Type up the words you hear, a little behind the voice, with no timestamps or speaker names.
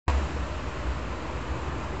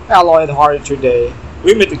Hello and how are you today?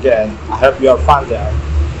 We meet again. I hope you are fine there.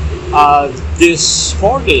 This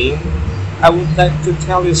morning, I would like to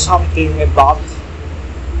tell you something about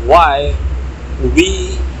why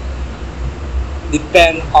we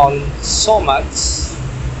depend on so much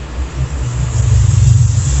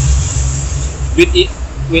with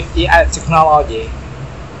with AI technology.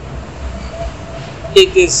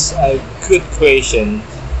 It is a good question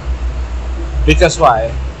because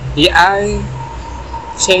why? AI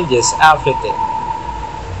changes everything.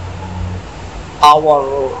 Our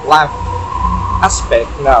life aspect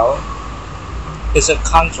now is a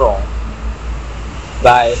control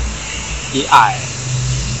by AI.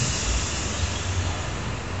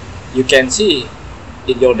 You can see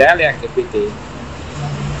in your daily activity,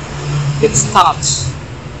 it starts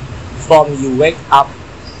from you wake up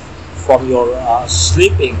from your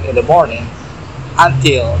sleeping in the morning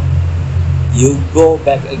until you go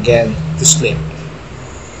back again to sleep.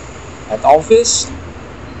 At office,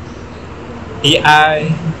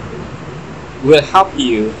 AI will help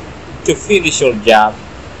you to finish your job.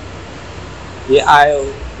 AI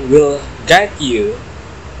will guide you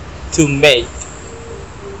to make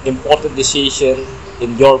important decisions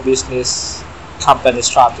in your business company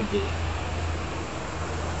strategy.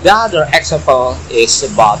 The other example is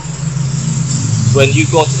about when you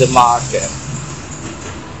go to the market.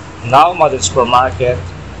 Now modern supermarket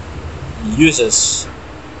uses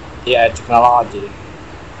AI technology.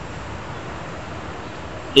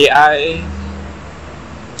 AI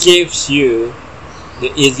gives you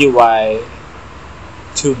the easy way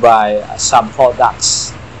to buy some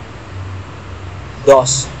products.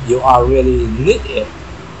 Thus, you are really need it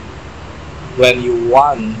when you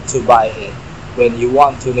want to buy it, when you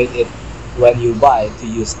want to need it, when you buy to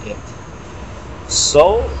use it.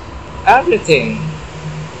 So, everything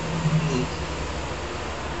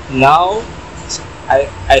now,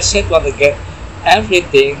 I said once again,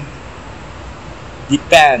 everything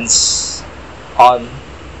depends on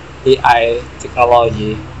AI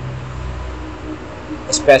technology,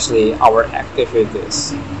 especially our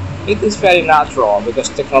activities. It is very natural because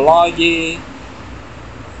technology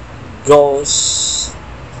goes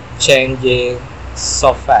changing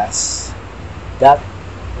so fast. That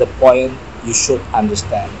the point you should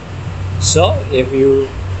understand. So if you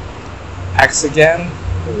ask again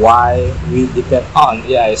why we depend on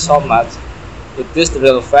AI so much, it is the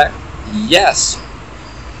real fact. Yes,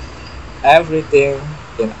 everything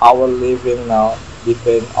in our living now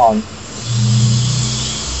depend on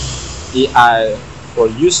AI for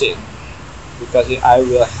using because AI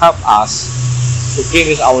will help us to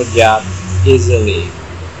finish our job easily.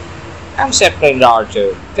 I'm September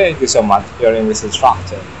Archer. Thank you so much for your English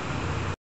instructor.